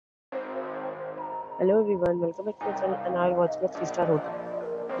Hello everyone, welcome back to my channel and now we're watching a 3-star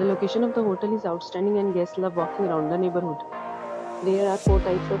hotel. The location of the hotel is outstanding and guests love walking around the neighborhood. There are 4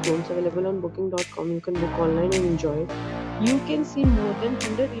 types of rooms available on booking.com. You can book online and enjoy it. You can see more than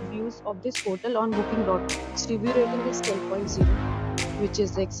 100 reviews of this hotel on booking.com. Its review rating is 10.0, which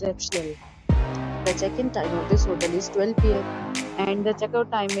is exceptional. The check-in time of this hotel is 12 p.m. and the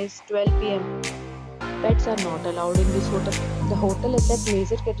checkout time is 12 p.m. Pets are not allowed in this hotel. The hotel accepts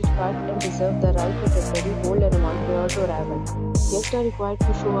major credit cards and reserves the right to temporarily hold an amount prior to arrival. Guests are required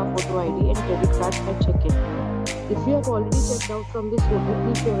to show a photo ID and credit card at check-in. If you have already checked out from this hotel,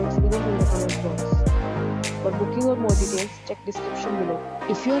 please share your experience in the comment box. For booking or more details, check description below.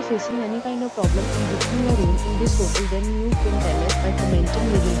 If you are facing any kind of problem in booking a room in this hotel, then you can tell us by commenting.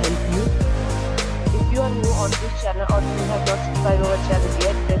 We will help you. If you are new on this channel or you have not subscribed our channel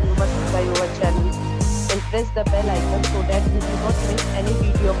yet, then you must subscribe our channel and press the bell icon so that you do not miss any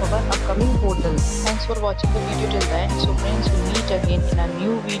video of our upcoming hotels. Thanks for watching the video till the end. So friends, we meet again in a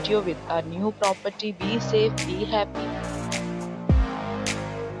new video with a new property. Be safe, be happy.